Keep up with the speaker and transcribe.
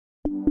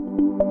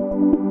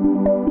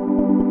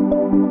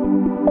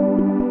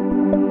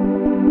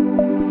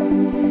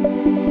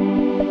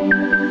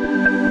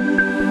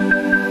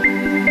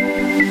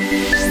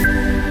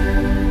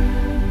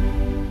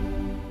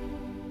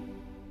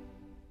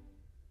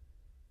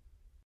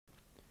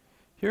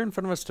Here in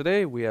front of us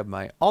today, we have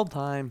my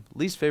all-time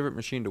least favorite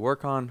machine to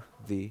work on,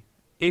 the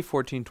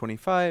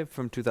A1425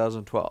 from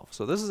 2012.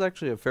 So this is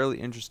actually a fairly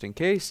interesting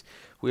case.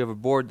 We have a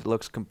board that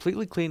looks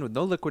completely clean with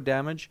no liquid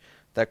damage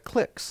that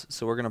clicks.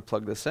 So we're going to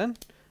plug this in,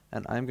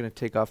 and I'm going to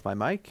take off my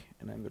mic,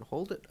 and I'm going to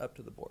hold it up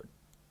to the board.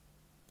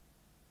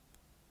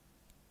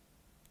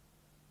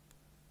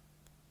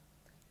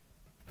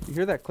 You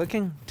hear that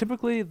clicking?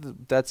 Typically,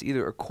 that's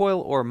either a coil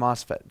or a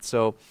MOSFET.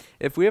 So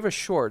if we have a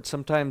short,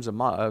 sometimes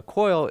a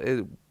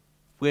coil,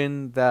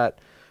 when that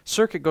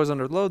circuit goes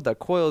under load, that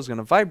coil is going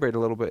to vibrate a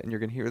little bit and you're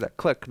going to hear that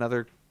click.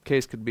 Another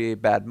case could be a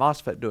bad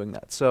MOSFET doing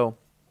that. So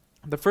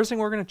the first thing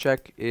we're going to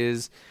check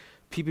is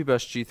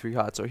PP-bus G3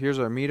 hot. So here's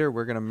our meter.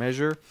 We're going to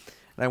measure,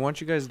 and I want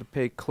you guys to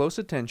pay close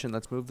attention.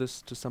 Let's move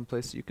this to some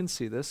place so you can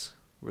see this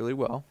really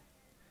well.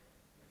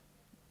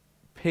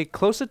 Pay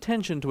close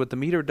attention to what the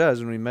meter does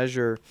when we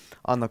measure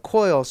on the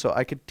coil. So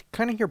I could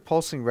kind of hear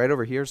pulsing right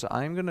over here. So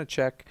I'm going to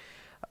check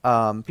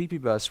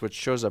PP-bus, which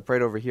shows up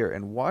right over here,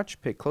 and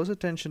pay close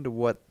attention to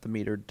what the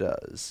meter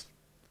does.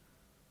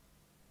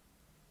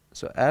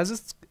 So as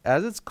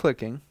it's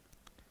clicking,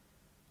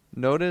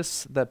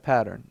 notice that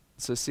pattern.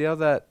 So see how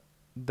that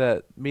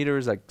meter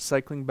is like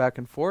cycling back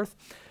and forth?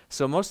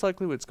 So most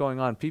likely what's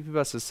going on,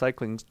 PP-bus is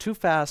cycling too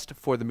fast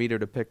for the meter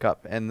to pick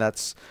up, and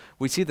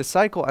we see the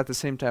cycle at the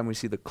same time we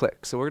see the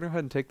click. So we're going to go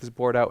ahead and take this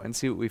board out and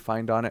see what we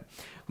find on it.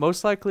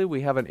 Most likely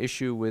we have an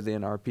issue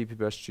within our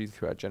PP-bus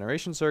G3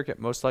 generation circuit.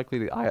 Most likely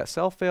the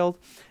ISL failed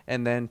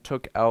and then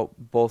took out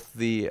both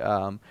the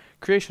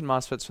creation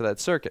MOSFETs for that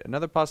circuit.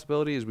 Another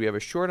possibility is we have a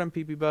short on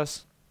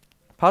PP-bus,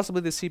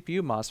 possibly the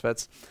CPU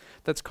MOSFETs,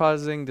 that's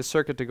causing the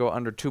circuit to go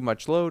under too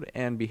much load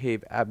and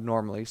behave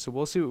abnormally. So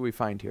we'll see what we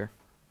find here.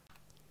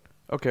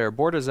 Okay, our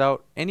board is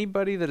out.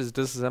 Anybody that has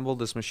disassembled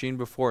this machine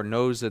before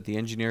knows that the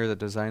engineer that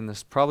designed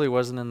this probably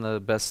wasn't in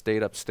the best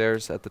state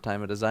upstairs at the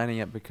time of designing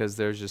it, because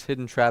there's just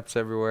hidden traps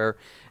everywhere.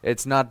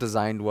 It's not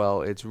designed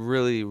well. It's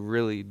really,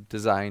 really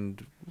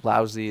designed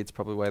lousy. It's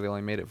probably why they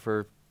only made it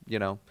for,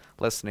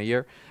 less than a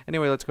year.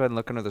 Anyway, let's go ahead and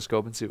look under the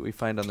scope and see what we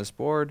find on this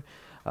board.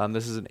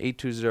 This is an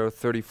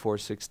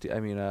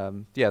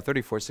 820-3460,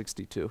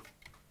 3462,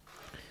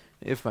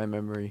 if my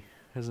memory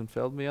hasn't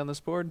failed me on this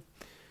board.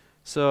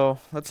 So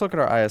let's look at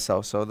our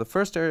ISL. So the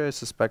first area I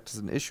suspect is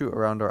an issue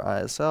around our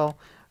ISL.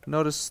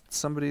 Notice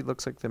somebody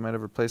looks like they might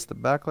have replaced the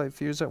backlight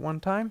fuse at one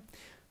time.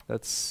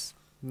 That's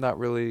not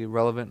really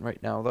relevant right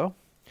now though.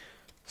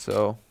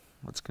 So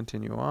let's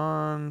continue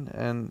on,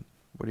 and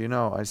what do you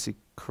know? I see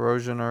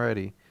corrosion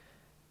already.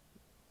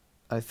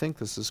 I think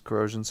this is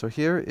corrosion. So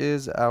here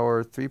is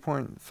our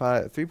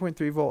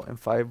 3.3 volt and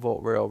 5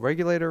 volt rail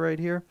regulator right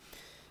here.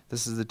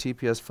 This is the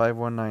TPS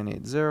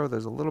 51980.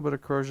 There's a little bit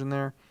of corrosion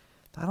there.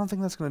 I don't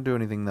think that's going to do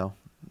anything though.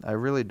 I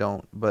really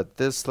don't. But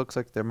this looks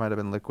like there might have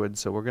been liquid,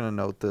 so we're going to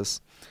note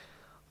this.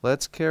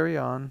 Let's carry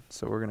on.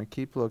 So we're going to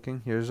keep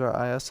looking. Here's our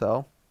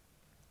ISL.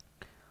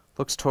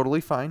 Looks totally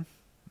fine.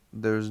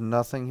 There's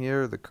nothing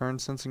here. The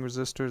current sensing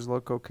resistors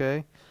look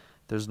okay.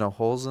 There's no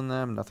holes in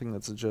them. Nothing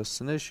that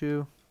suggests an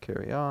issue.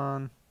 Carry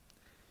on.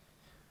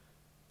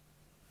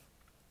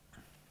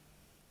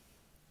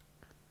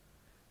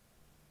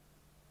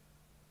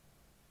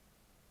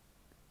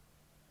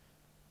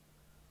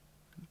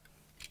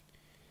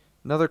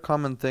 Another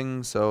common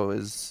thing,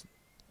 is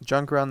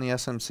junk around the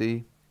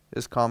SMC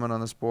is common on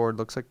this board.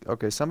 Looks like,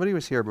 okay, somebody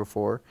was here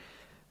before.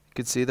 You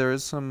can see there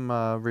is some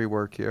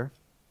rework here.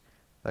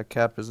 That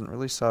cap isn't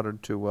really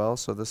soldered too well,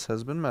 so this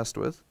has been messed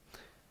with.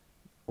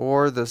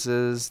 Or this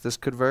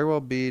could very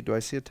well be, do I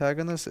see a tag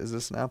on this? Is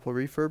this an Apple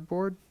refurb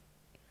board?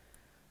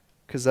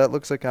 Because that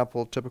looks like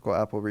typical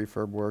Apple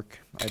refurb work.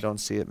 I don't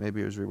see it.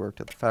 Maybe it was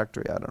reworked at the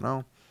factory. I don't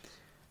know.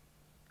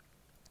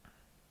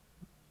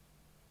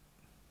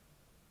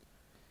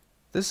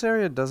 This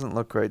area doesn't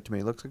look right to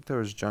me. Looks like there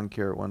was junk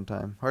here at one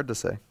time. Hard to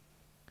say.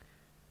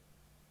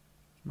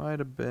 Might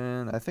have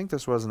been. I think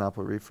this was an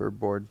Apple refurb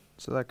board,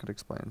 so that could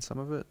explain some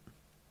of it.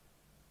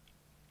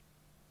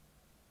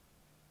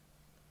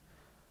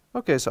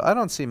 Okay, so I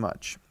don't see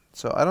much.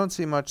 So I don't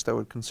see much that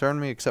would concern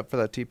me except for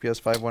that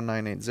TPS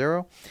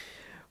 51980.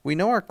 We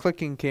know our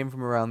clicking came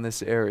from around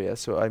this area,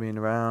 so I mean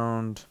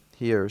around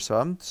here. So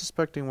I'm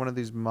suspecting one of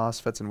these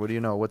MOSFETs, and what do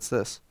you know? What's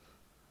this?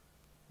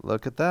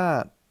 Look at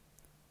that.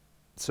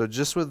 So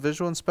just with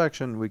visual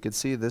inspection, we could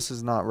see this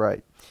is not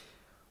right.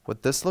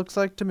 What this looks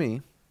like to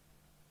me,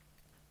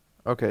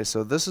 okay,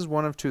 so this is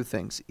one of two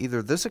things.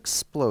 Either this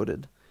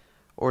exploded,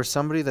 or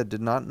somebody that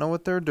did not know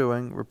what they're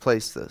doing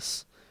replaced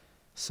this.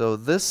 So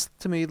this,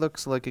 to me,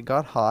 looks like it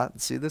got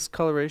hot. See this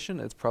coloration?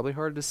 It's probably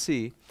hard to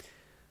see.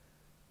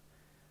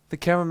 The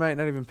camera might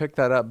not even pick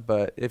that up,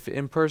 but if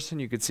in person,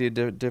 you could see a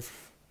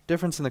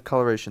difference in the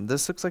coloration.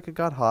 This looks like it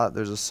got hot.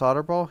 There's a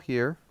solder ball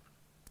here.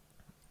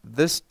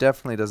 This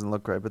definitely doesn't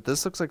look right, but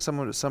this looks like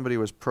somebody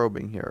was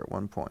probing here at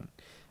one point.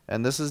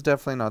 and this is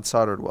definitely not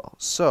soldered well.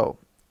 So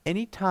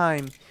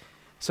anytime,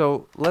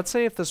 so let's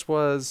say if this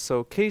was,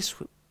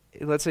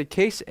 let's say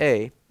case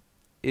A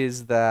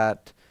is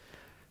that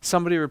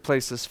somebody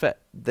replaced this FET.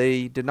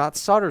 They did not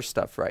solder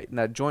stuff right, and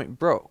that joint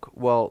broke.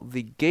 Well,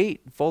 the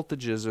gate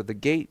voltages, or the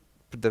gate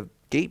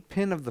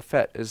pin of the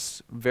FET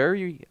is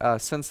very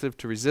sensitive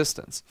to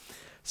resistance.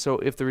 So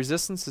if the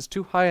resistance is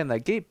too high on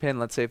that gate pin,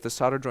 let's say if the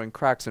solder joint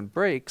cracks and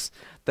breaks,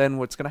 then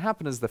what's going to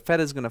happen is the FET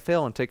is going to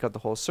fail and take out the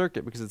whole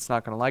circuit, because it's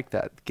not going to like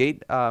that.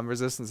 Gate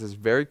resistance is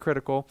very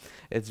critical.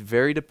 It's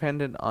very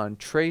dependent on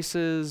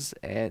traces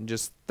and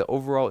just the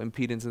overall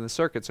impedance in the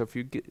circuit. So if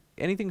you get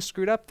anything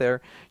screwed up there,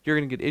 you're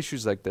going to get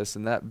issues like this,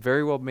 and that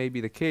very well may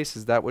be the case,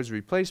 as that was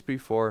replaced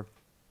before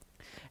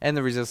and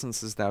the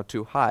resistance is now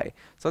too high.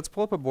 So let's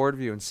pull up a board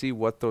view and see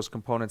what those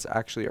components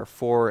actually are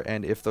for,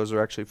 and if those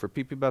are actually for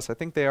PP bus. I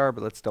think they are,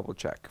 but let's double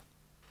check.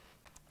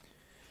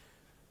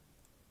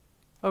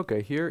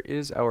 Okay, here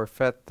is our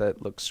FET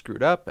that looks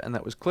screwed up and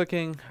that was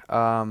clicking.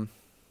 All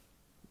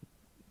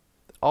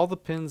the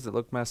pins that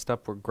look messed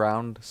up were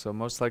ground, so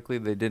most likely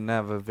they didn't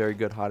have a very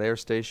good hot air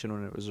station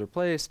when it was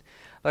replaced.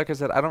 Like I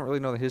said, I don't really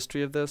know the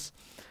history of this,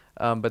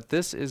 but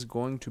this is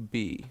going to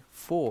be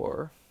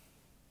for,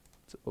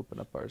 let's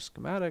open up our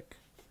schematic,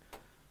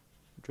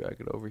 drag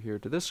it over here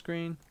to this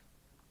screen.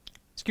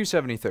 It's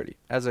Q7030.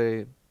 As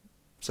I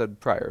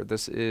said prior,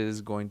 this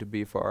is going to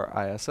be for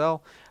our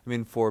ISL. I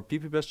mean, for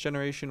PP bus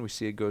generation, we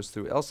see it goes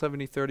through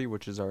L7030,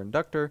 which is our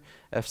inductor,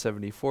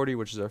 F7040,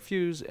 which is our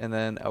fuse, and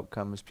then out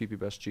comes PP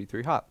bus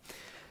G3 hot.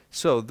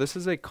 So this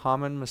is a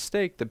common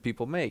mistake that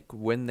people make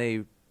when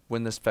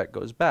this FET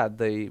goes bad.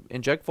 They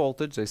inject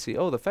voltage, they see,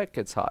 oh, the FET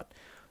gets hot.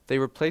 They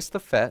replace the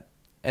FET,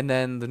 and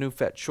then the new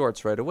FET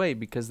shorts right away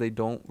because they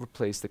don't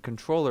replace the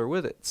controller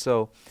with it.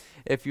 So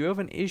if you have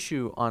an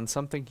issue on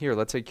something here,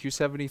 let's say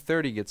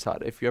Q7030 gets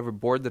hot, if you have a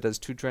board that has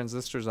 2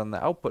 transistors on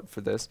the output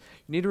for this,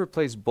 you need to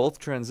replace both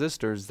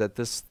transistors that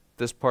this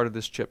part of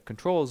this chip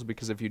controls,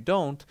 because if you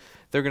don't,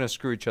 they're going to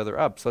screw each other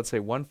up. So let's say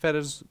one FET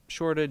is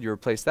shorted, you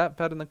replace that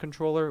FET in the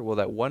controller, well,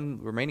 that one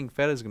remaining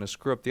FET is going to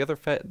screw up the other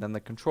FET and then the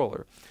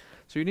controller.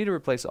 So you need to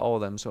replace all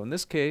of them. So in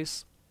this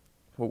case,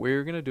 what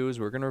we're going to do is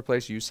we're going to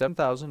replace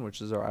U7000,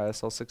 which is our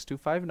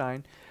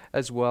ISL6259,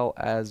 as well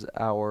as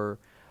our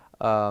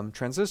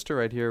transistor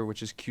right here,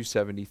 which is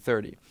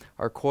Q7030.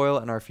 Our coil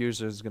and our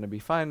fuse is going to be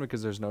fine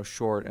because there's no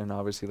short, and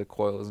obviously the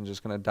coil isn't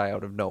just going to die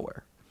out of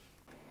nowhere.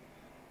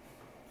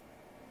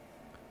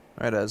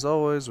 Alright, as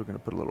always, we're going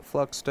to put a little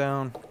flux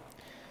down.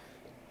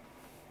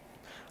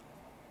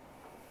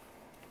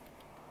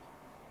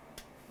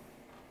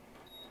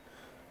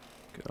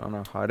 Get on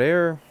our hot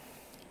air.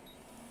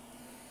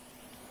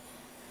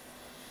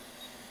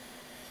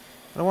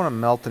 I don't want to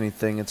melt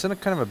anything. It's in a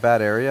kind of a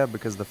bad area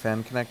because of the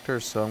fan connector,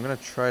 so I'm going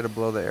to try to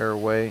blow the air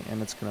away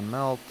and it's going to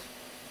melt.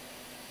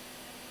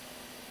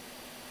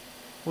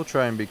 We'll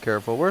try and be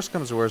careful. Worst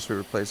comes to worst, we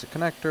replace a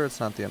connector.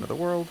 It's not the end of the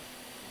world.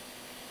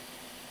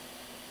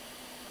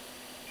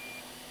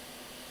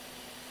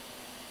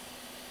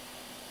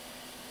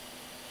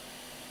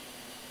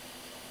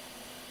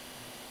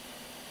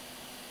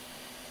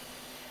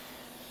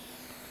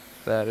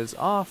 That is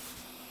off.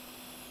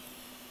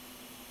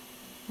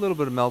 A little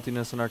bit of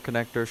meltiness in our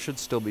connector, should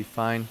still be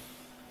fine.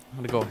 I'm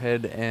going to go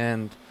ahead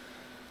and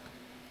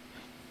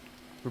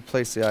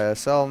replace the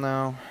ISL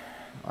now.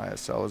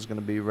 ISL is going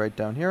to be right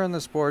down here on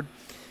this board.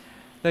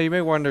 Now you may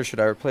wonder, should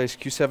I replace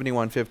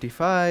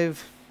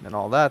Q7155 and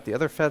all that, the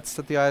other FETs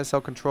that the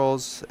ISL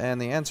controls?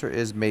 And the answer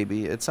is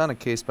maybe. It's on a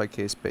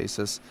case-by-case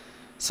basis.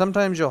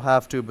 Sometimes you'll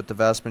have to, but the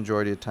vast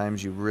majority of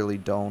times you really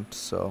don't,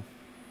 so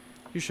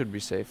you should be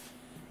safe.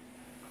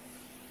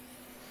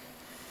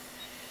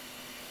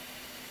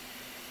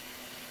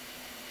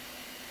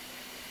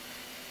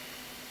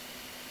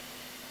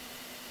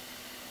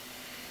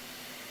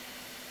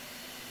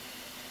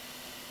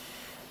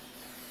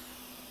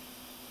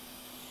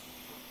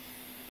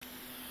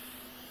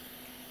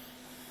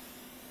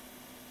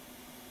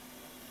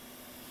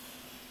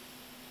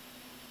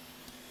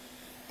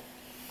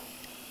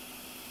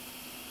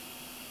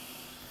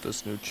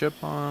 This new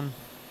chip on.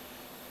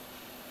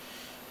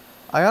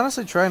 I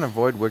honestly try and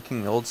avoid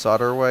wicking the old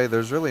solder away.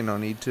 There's really no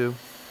need to.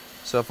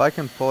 So if I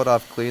can pull it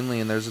off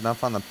cleanly and there's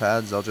enough on the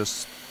pads, I'll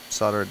just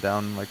solder it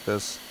down like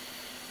this.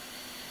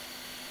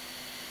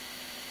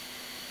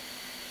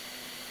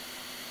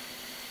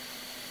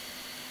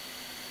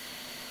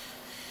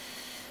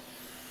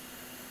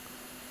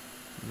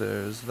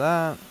 There's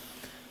that.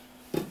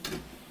 In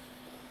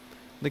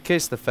the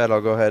case of the FET,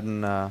 I'll go ahead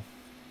and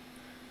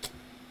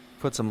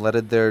put some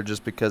leaded there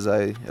just because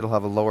it'll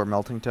have a lower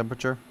melting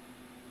temperature,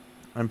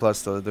 and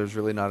plus there's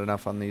really not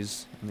enough on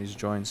these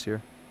joints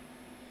here.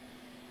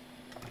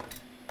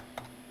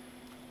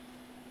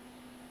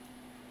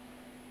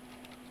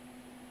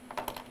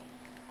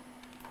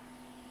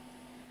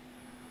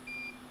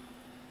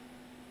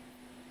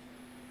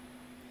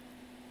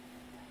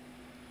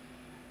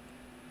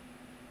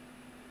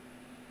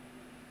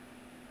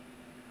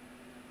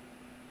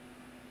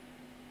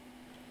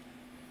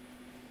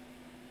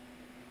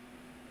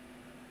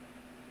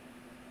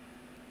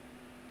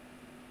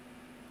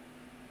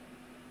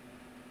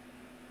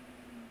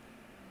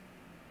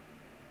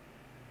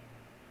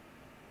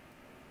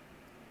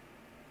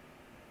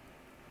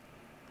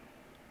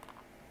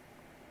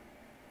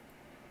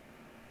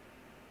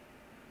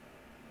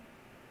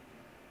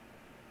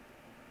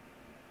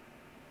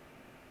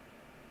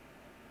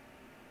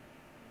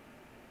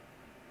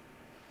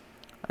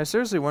 I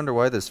seriously wonder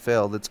why this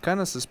failed. It's kind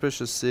of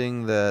suspicious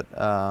seeing that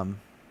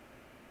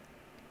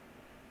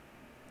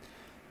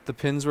the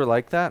pins were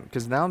like that,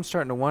 because now I'm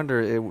starting to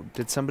wonder,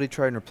 did somebody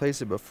try and replace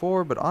it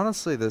before? But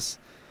honestly, this,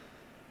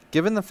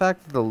 given the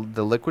fact that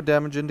the liquid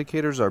damage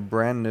indicators are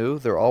brand new,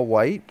 they're all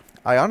white,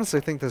 I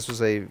honestly think this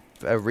was a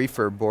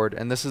refurb board,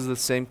 and this is the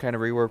same kind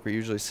of rework we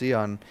usually see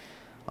on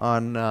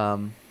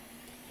Apple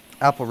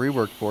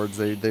rework boards.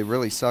 They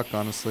really suck,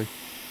 honestly.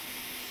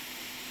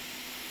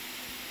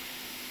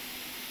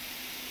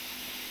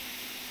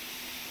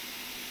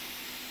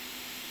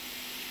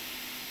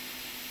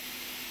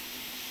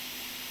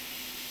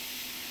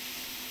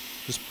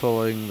 Just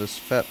pulling this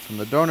FET from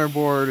the donor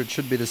board. It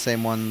should be the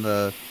same one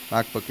the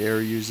MacBook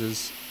Air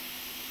uses.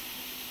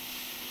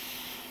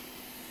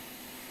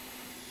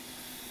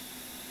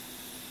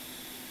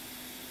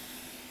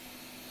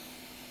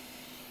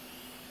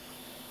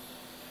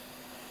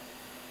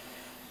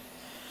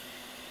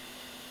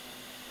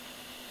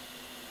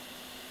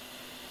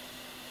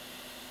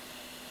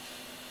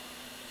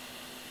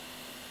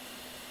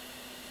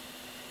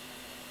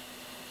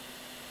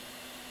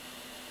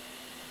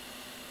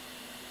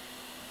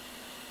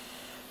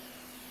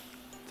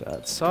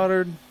 That's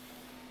soldered.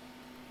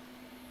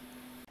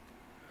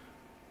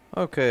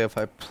 Okay, if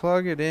I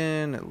plug it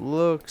in, it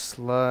looks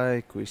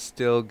like we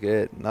still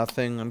get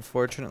nothing,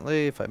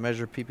 unfortunately. If I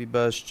measure PP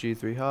bus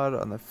G3 hot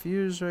on the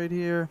fuse right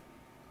here,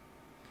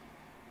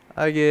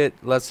 I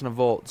get less than a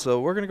volt. So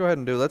we're going to go ahead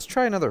and let's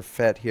try another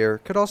FET here.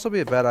 Could also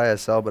be a bad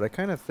ISL, but I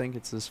kind of think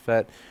it's this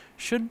FET.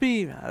 Should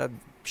be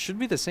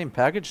the same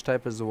package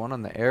type as the one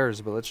on the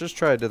Airs, but let's just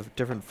try a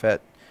different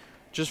FET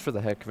just for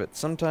the heck of it.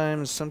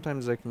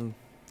 Sometimes I can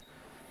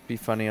be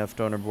funny off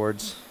donor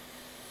boards.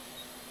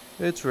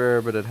 It's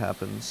rare, but it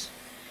happens.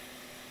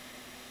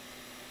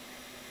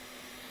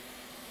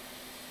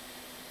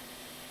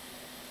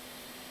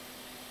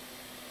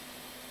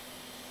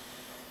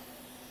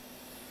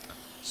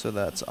 So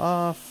that's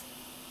off.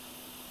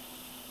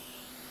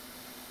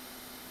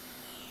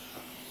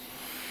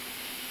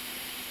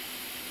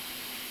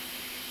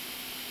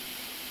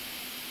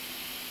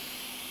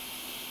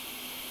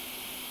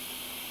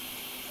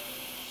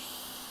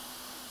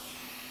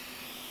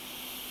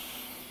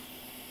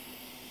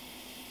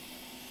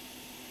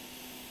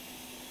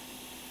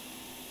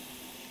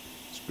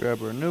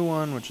 Grab our new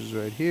one, which is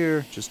right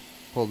here. Just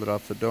pulled it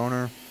off the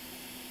donor.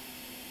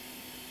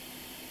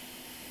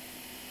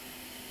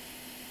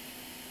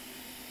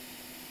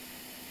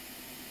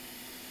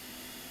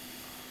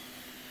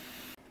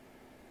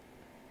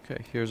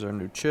 Okay, here's our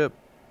new chip,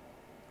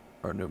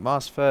 our new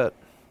MOSFET.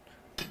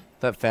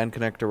 That fan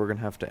connector we're going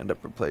to have to end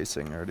up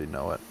replacing. I already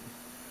know it.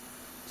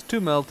 It's too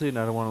melty and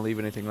I don't want to leave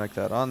anything like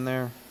that on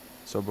there.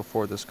 So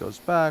before this goes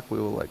back, we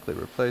will likely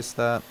replace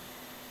that.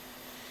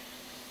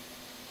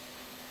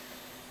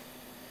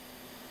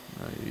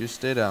 You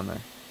stay down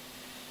there.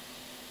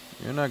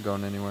 You're not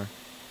going anywhere.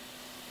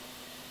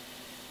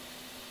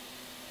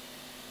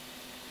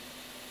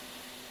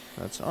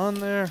 That's on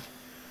there.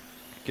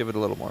 Give it a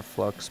little more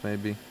flux,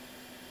 maybe.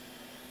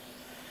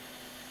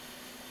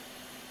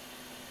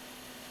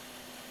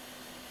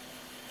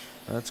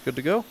 That's good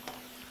to go.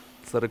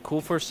 Let's let it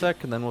cool for a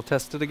sec, and then we'll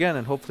test it again,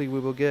 and hopefully we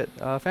will get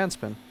fan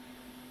spin.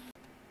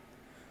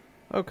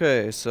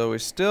 Okay, so we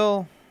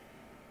still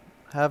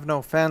have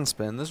no fan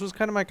spin. This was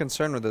kind of my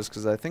concern with this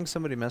because I think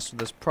somebody messed with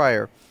this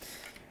prior.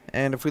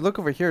 And if we look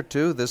over here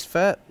too, this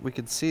FET, we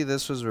could see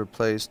this was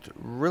replaced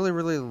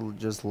really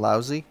just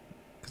lousy. You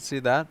can see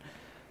that.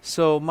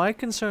 So my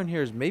concern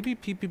here is maybe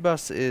PP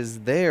bus is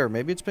there.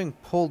 Maybe it's being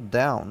pulled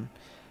down.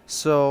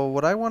 So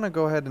what I want to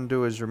go ahead and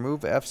do is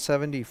remove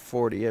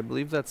F7040. I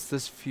believe that's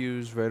this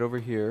fuse right over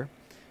here.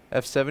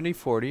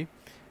 F7040.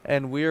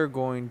 And we are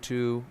going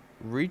to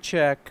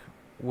recheck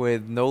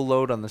with no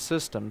load on the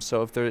system.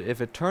 So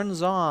if it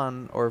turns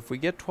on, or if we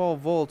get 12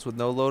 volts with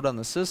no load on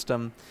the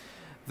system,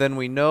 then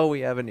we know we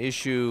have an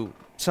issue,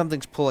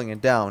 something's pulling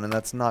it down, and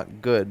that's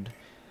not good.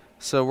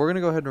 So we're going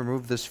to go ahead and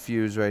remove this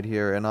fuse right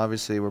here, and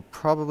obviously we're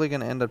probably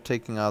going to end up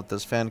taking out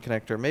this fan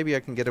connector. Maybe I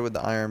can get it with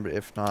the iron, but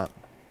if not,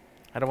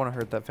 I don't want to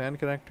hurt that fan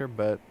connector,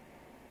 but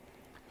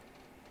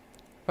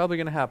probably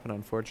going to happen,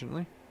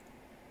 unfortunately.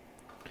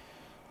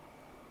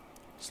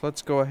 So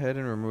let's go ahead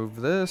and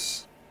remove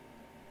this.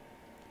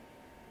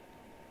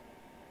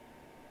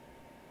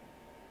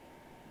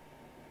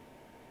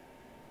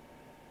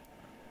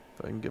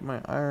 If I can get my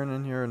iron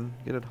in here and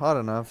get it hot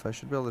enough, I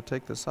should be able to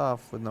take this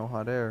off with no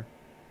hot air.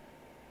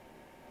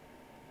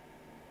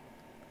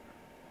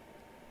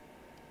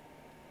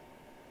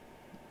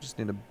 Just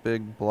need a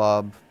big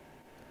blob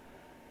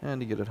and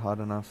to get it hot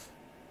enough.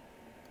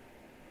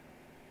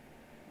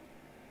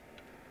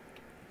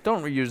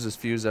 Don't reuse this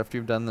fuse after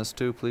you've done this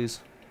too, please.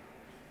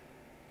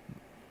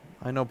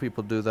 I know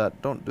people do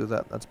that. Don't do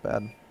that. That's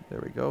bad. There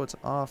we go. It's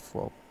off.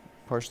 Well,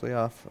 partially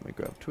off. Let me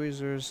grab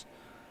tweezers.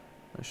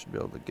 I should be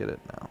able to get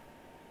it now.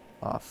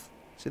 Off.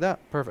 See that?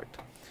 Perfect.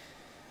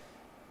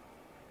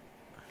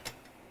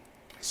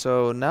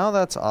 So now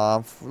that's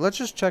off. Let's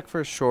just check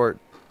for a short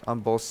on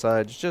both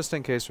sides, just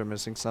in case we're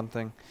missing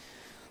something.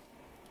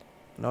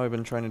 know I've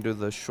been trying to do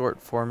the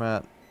short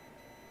format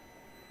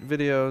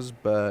videos,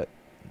 but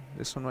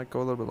this one might go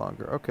a little bit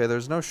longer. Okay,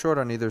 there's no short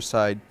on either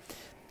side.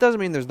 Doesn't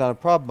mean there's not a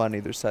problem on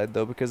either side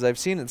though, because I've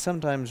seen it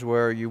sometimes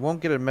where you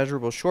won't get a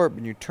measurable short,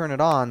 but you turn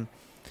it on,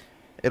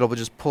 it'll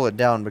just pull it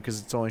down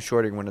because it's only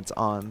shorting when it's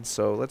on.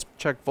 So let's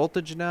check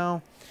voltage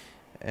now.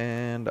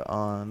 And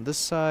on this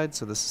side,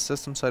 so this is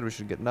system side, we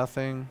should get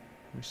nothing.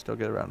 We still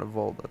get around a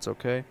volt, that's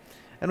okay.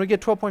 And we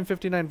get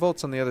 12.59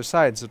 volts on the other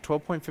side. So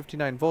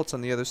 12.59 volts on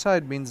the other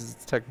side means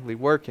it's technically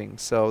working.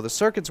 So the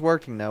circuit's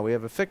working now. We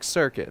have a fixed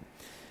circuit.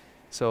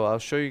 So I'll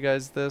show you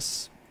guys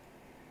this.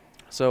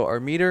 So our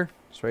meter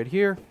is right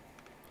here.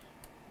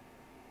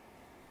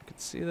 You can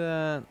see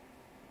that.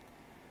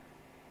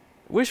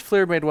 Wish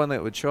FLIR made one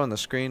that would show on the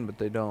screen, but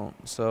they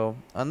don't. So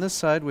on this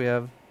side we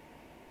have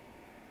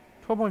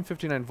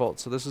 12.59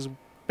 volts. So this is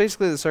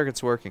basically the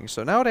circuit's working.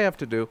 So now what I have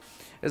to do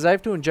is I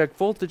have to inject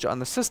voltage on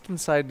the system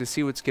side to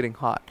see what's getting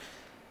hot.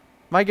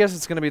 My guess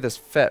it's going to be this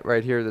FET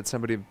right here that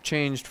somebody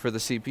changed for the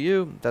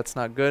CPU. That's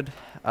not good.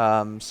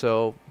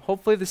 So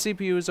hopefully the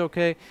CPU is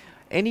okay.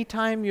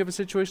 Anytime you have a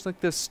situation like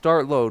this,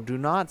 start low. Do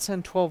not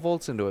send 12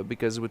 volts into it,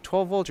 because with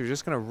 12 volts you're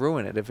just going to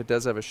ruin it if it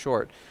does have a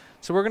short.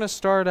 So we're going to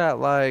start at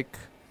like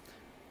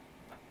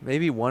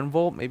maybe 1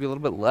 volt, maybe a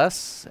little bit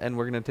less, and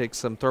we're going to take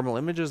some thermal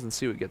images and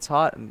see what gets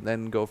hot and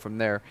then go from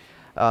there.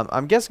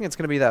 I'm guessing it's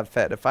going to be that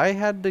FET. If I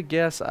had to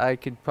guess, I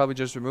could probably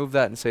just remove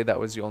that and say that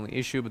was the only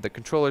issue, but the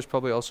controller is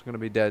probably also going to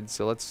be dead.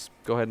 So let's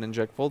go ahead and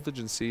inject voltage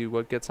and see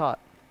what gets hot.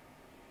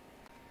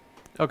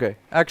 Okay,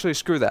 actually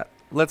screw that.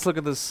 Let's look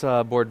at this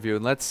board view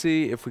and let's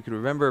see if we could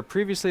remember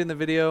previously in the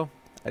video.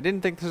 I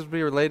didn't think this would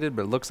be related,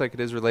 but it looks like it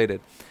is related.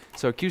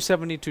 So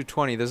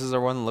Q7220, this is our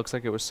one that looks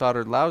like it was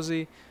soldered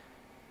lousy.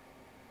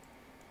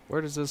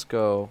 Where does this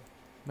go?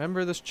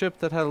 Remember this chip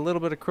that had a little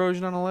bit of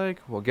corrosion on the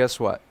leg? Well, guess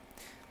what?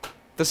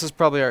 This is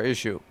probably our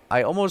issue.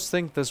 I almost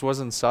think this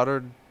wasn't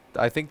soldered.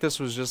 I think this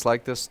was just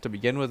like this to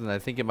begin with, and I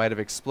think it might have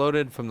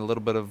exploded from the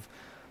little bit of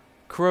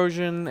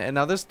corrosion. And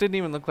now this didn't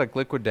even look like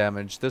liquid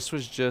damage. This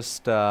was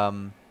just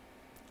looked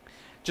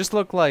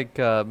like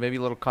maybe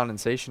a little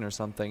condensation or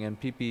something. And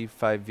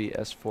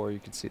PP5VS4, you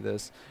can see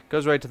this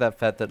goes right to that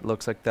FET that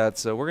looks like that.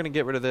 So we're gonna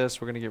get rid of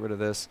this. We're gonna get rid of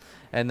this,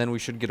 and then we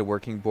should get a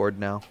working board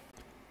now.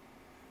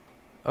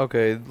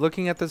 Okay,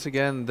 looking at this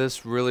again,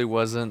 this really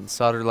wasn't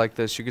soldered like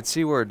this. You could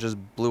see where it just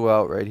blew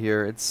out right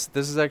here. This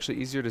is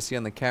actually easier to see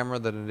on the camera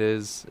than it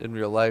is in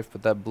real life,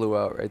 but that blew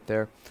out right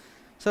there.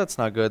 So that's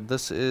not good.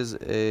 This is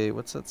a,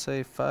 what's that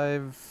say,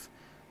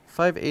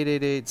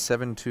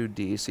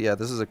 5888872D. So yeah,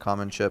 this is a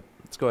common chip.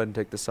 Let's go ahead and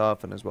take this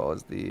off, and as well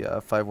as the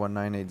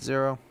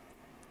 51980.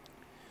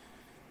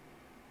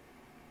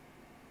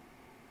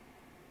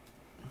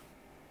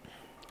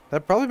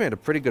 That probably made a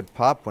pretty good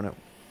pop when it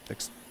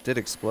did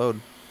explode.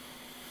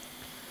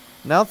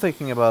 Now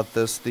thinking about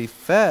this, the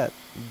FET,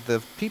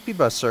 the PP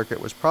bus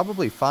circuit was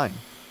probably fine.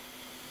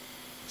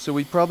 So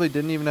we probably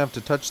didn't even have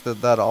to touch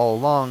that all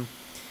along.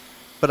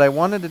 But I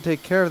wanted to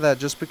take care of that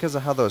just because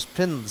of how those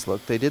pins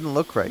look. They didn't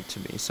look right to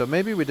me. So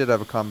maybe we did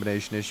have a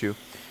combination issue.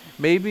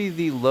 Maybe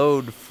the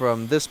load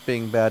from this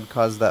being bad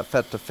caused that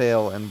FET to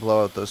fail and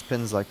blow out those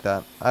pins like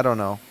that. I don't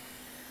know.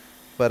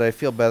 But I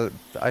feel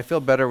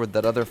better with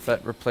that other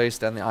FET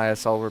replaced and the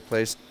ISL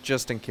replaced,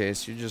 just in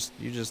case. You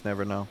just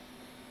never know.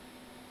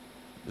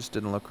 Just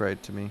didn't look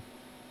right to me.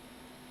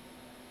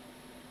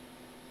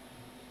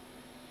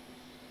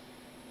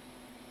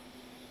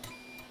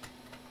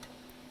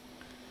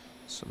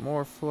 Some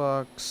more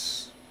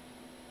flux.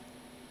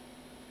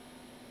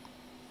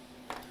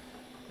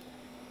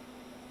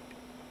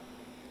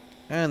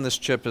 And this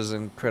chip is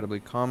incredibly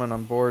common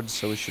on boards,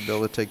 so we should be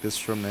able to take this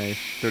from a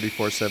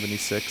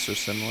 3476 or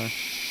similar.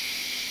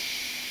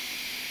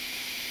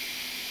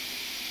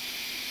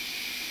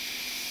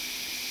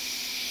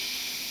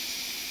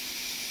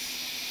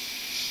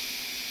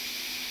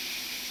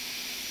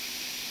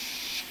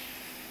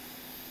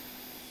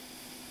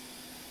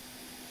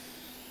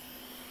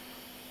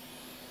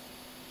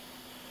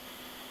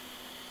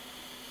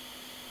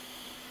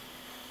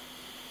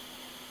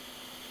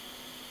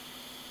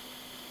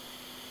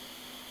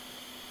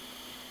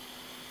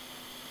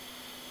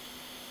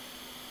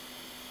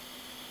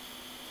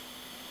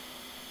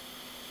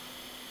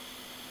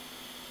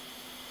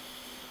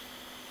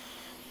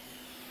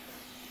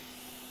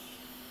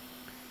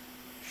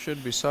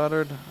 Should be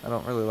soldered. I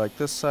don't really like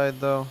this side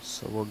though,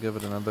 so we'll give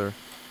it another.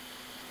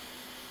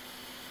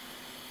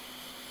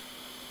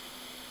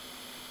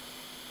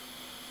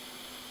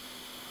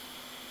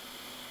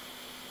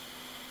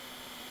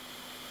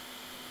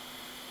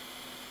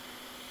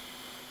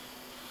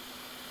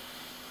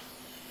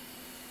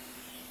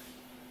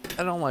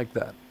 I don't like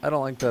that. I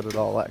don't like that at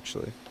all,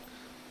 actually.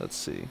 Let's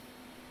see.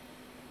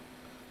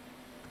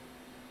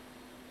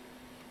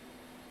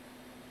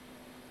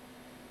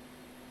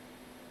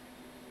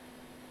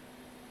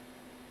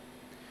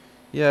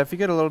 Yeah, if you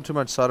get a little too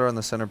much solder on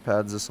the center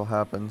pads, this will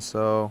happen.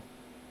 So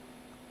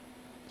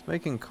it's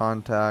making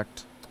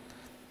contact.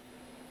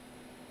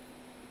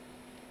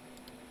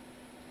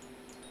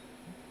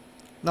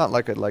 Not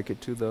like I'd like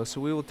it to though.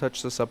 So we will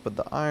touch this up with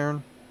the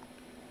iron.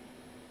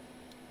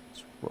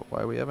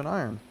 why we have an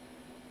iron.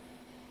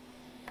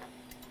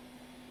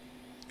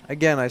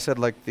 Again, I said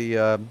like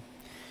the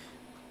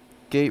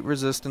gate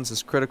resistance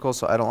is critical,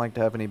 so I don't like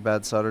to have any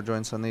bad solder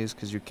joints on these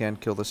because you can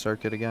kill the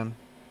circuit again.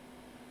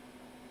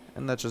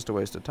 And that's just a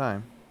waste of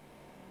time.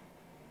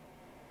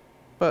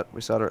 But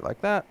we solder it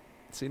like that.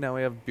 See, now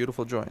we have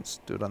beautiful joints.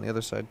 Do it on the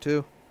other side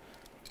too.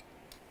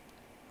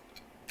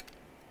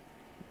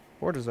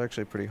 Board is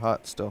actually pretty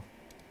hot still.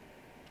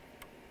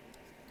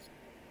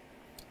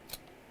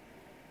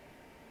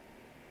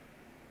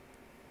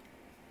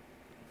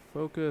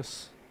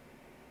 Focus.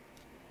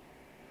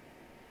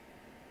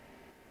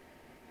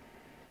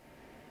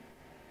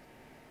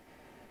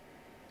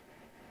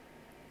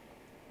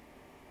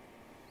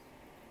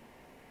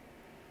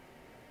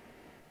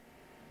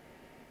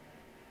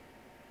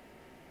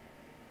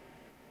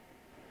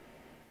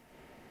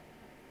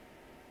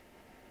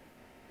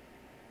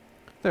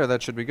 There,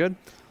 that should be good.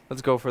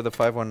 Let's go for the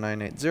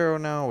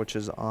 51980 now, which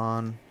is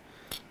on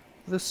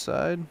this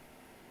side.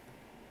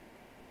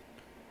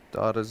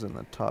 Dot is in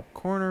the top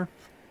corner.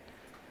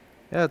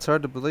 Yeah, it's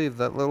hard to believe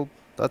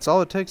that's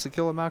all it takes to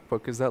kill a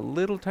MacBook is that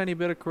little tiny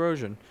bit of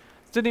corrosion.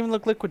 It didn't even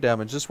look liquid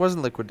damage. This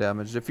wasn't liquid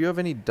damage. If you have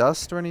any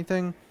dust or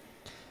anything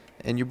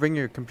and you bring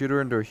your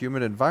computer into a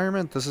humid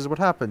environment, this is what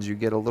happens. You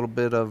get a little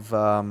bit of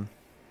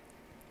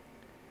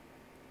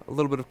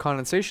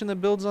condensation that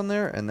builds on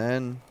there, and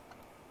then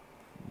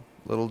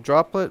little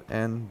droplet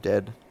and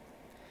dead.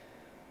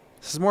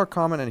 This is more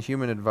common in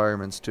humid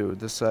environments too.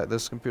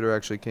 This computer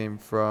actually came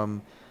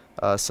from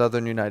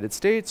southern United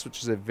States,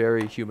 which is a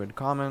very humid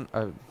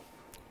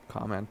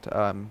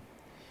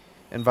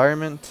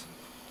environment.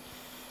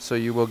 So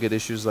you will get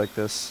issues like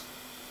this.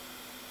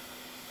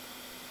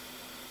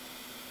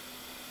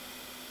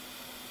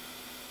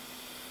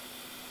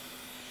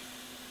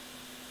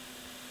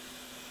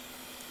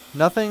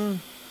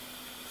 Nothing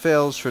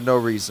fails for no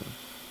reason.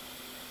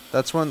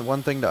 That's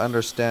one thing to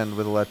understand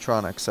with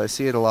electronics. I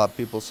see it a lot.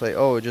 People say,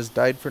 oh, it just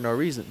died for no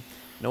reason.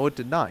 No, it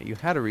did not. You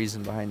had a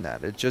reason behind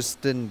that. It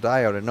just didn't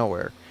die out of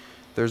nowhere.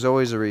 There's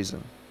always a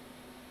reason.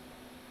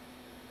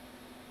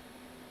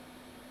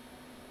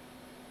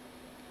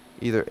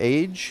 Either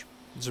age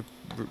is a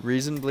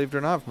reason, believe it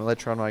or not, from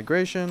electron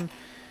migration,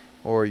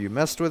 or you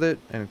messed with it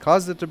and it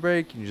caused it to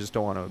break and you just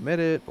don't want to admit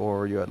it,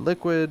 or you had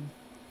liquid,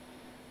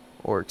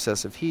 or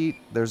excessive heat.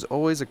 There's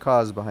always a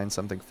cause behind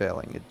something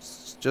failing.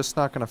 It's just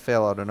not going to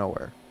fail out of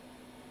nowhere.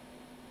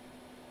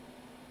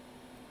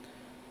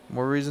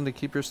 More reason to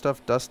keep your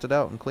stuff dusted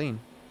out and clean.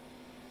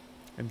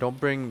 And don't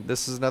bring,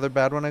 this is another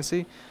bad one I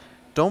see,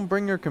 don't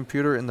bring your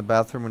computer in the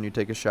bathroom when you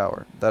take a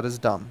shower. That is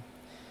dumb.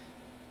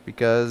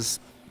 Because,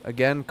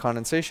 again,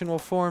 condensation will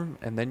form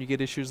and then you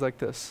get issues like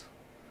this.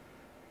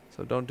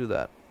 So don't do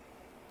that.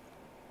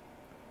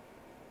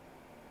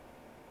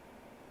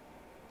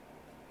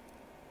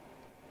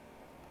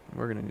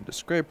 We're going to need to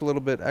scrape a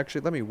little bit.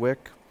 Actually, let me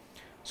wick.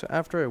 So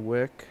after I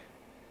wick,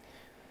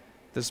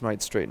 this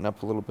might straighten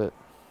up a little bit.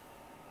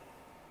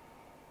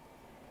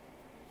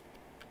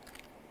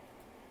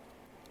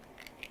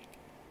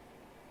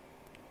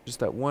 Just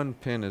that one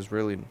pin is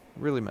really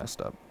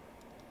messed up.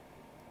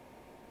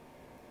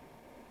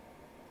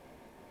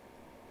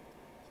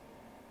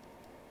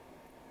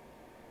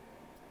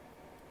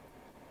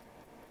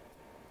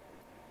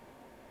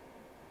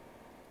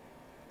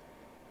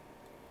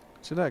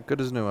 See that?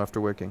 Good as new after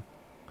wicking.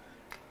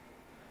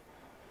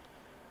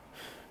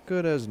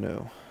 Good as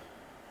new.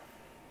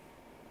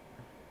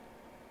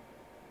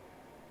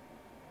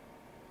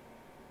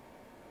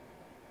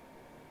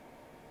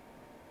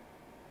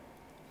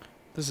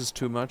 This is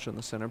too much on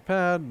the center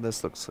pad.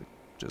 This looks like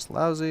just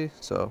lousy,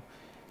 so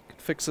we can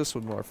fix this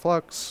with more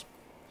flux.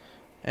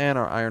 And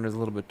our iron is a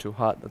little bit too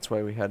hot. That's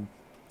why we had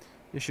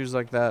issues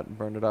like that and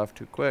burned it off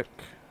too quick.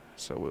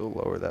 So we'll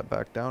lower that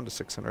back down to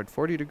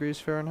 640 degrees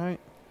Fahrenheit.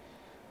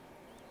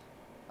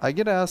 I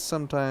get asked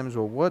sometimes,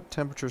 well, what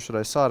temperature should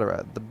I solder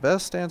at? The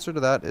best answer to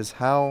that is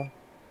how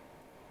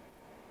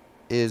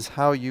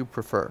you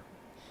prefer.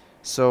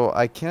 So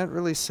I can't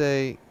really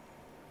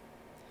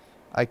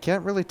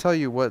tell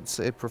you what's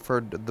a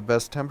preferred the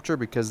best temperature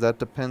because that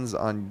depends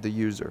on the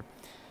user.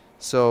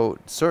 So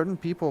certain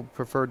people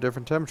prefer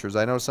different temperatures.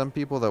 I know some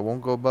people that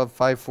won't go above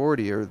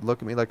 540 or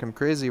look at me like I'm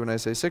crazy when I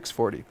say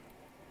 640.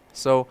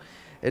 So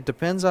it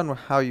depends on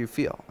how you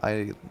feel.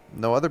 I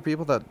know other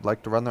people that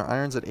like to run their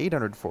irons at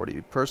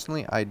 840.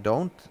 Personally, I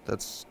don't.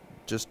 That's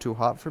just too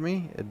hot for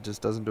me. It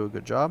just doesn't do a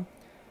good job.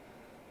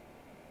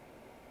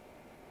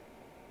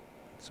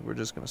 So we're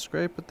just going to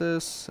scrape at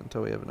this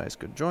until we have a nice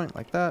good joint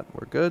like that.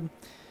 We're good.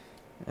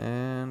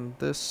 And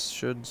this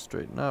should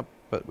straighten up,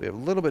 but we have a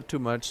little bit too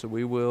much, so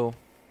we will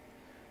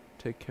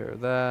take care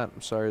of that.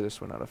 I'm sorry this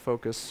went out of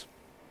focus.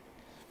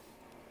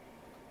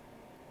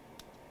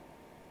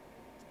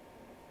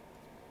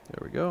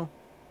 There we go.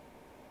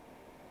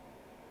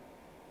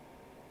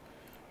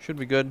 Should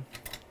be good.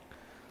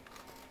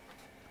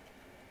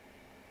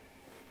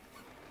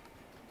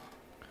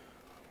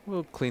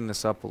 We'll clean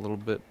this up a little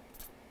bit.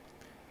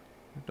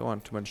 I don't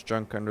want too much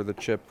junk under the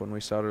chip when we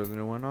solder the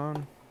new one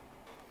on.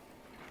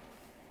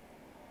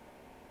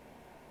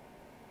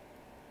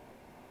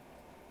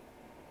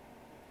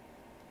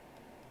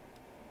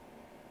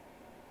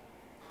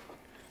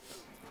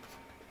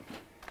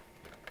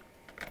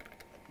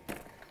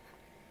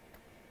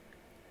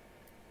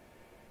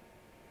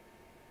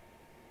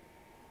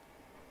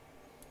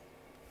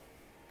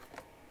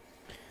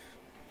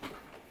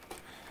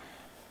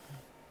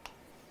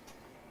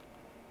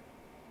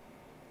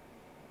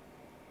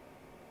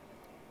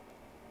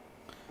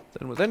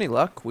 Then with any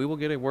luck, we will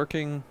get a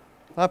working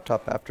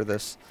laptop after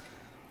this.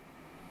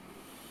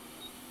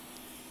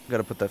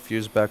 Gotta put that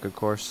fuse back, of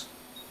course.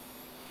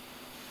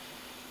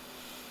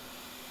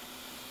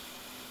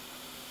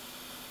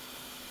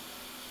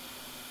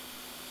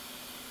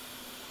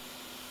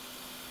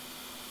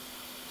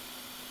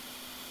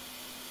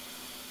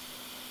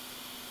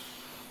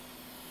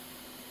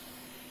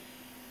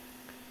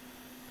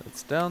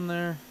 That's down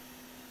there.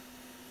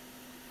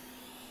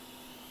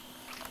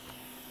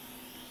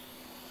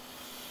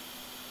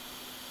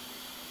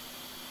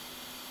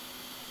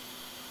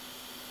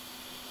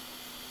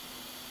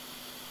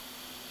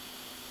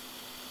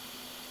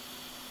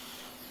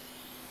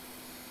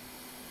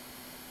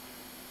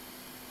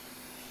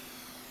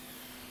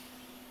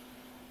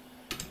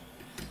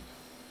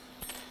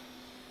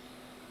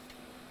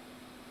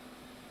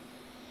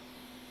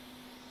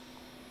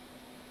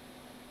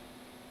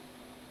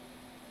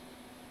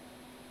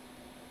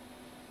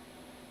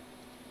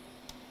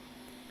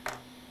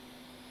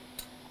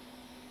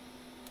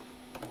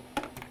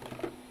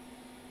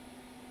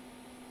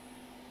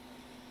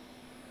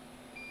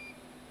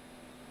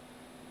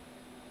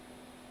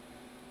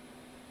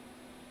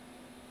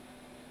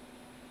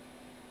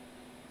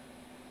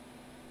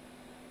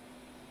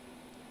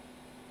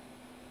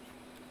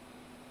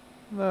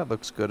 That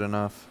looks good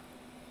enough.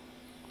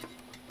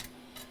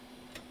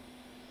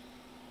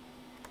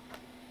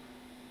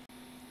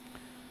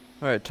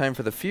 Alright, time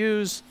for the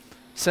fuse.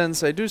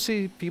 Since I do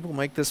see people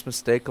make this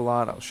mistake a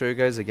lot, I'll show you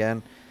guys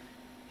again.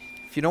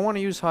 If you don't want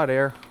to use hot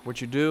air, what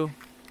you do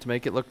to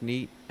make it look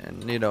neat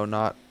and, you know,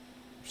 not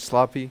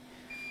sloppy,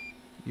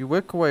 you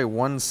wick away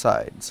one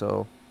side.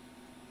 So,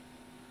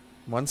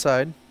 one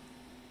side.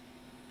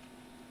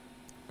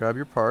 Grab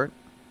your part.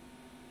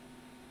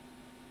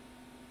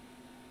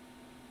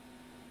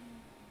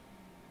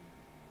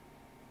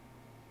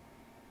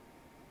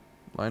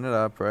 Line it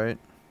up, right?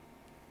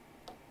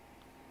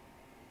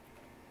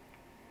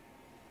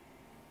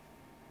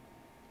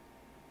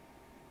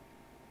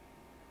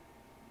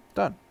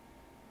 Done.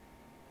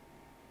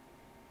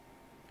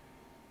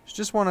 You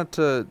just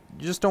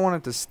don't want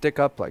it to stick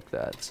up like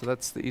that. So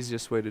that's the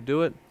easiest way to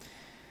do it.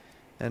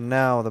 And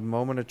now the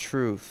moment of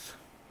truth.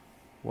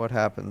 What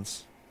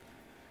happens?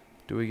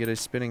 Do we get a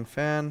spinning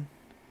fan,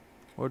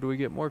 or do we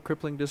get more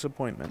crippling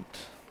disappointment?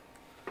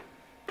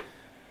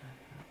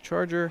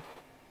 Charger.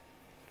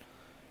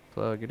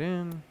 Plug it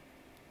in.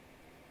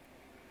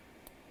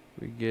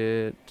 We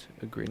get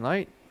a green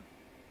light.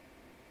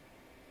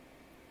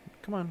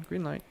 Come on,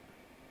 green light.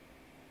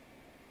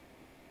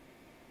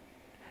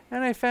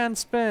 And a fan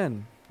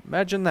spin.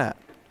 Imagine that.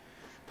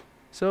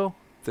 So,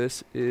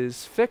 this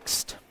is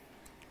fixed.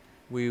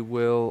 We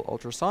will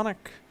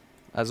ultrasonic,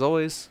 as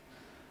always.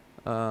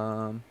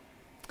 And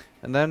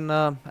then,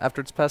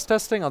 after it's passed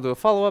testing, I'll do a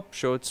follow-up,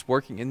 show it's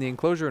working in the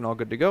enclosure and all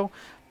good to go.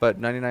 But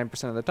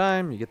 99% of the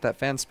time, you get that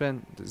fan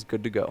spin, it's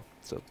good to go.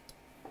 So,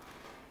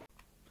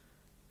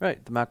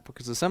 right, the MacBook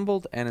is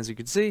assembled, and as you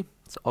can see,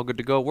 it's all good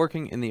to go,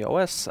 working in the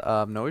OS.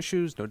 No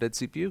issues, no dead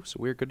CPU, so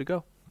we're good to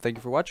go. Thank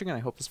you for watching, and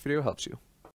I hope this video helps you.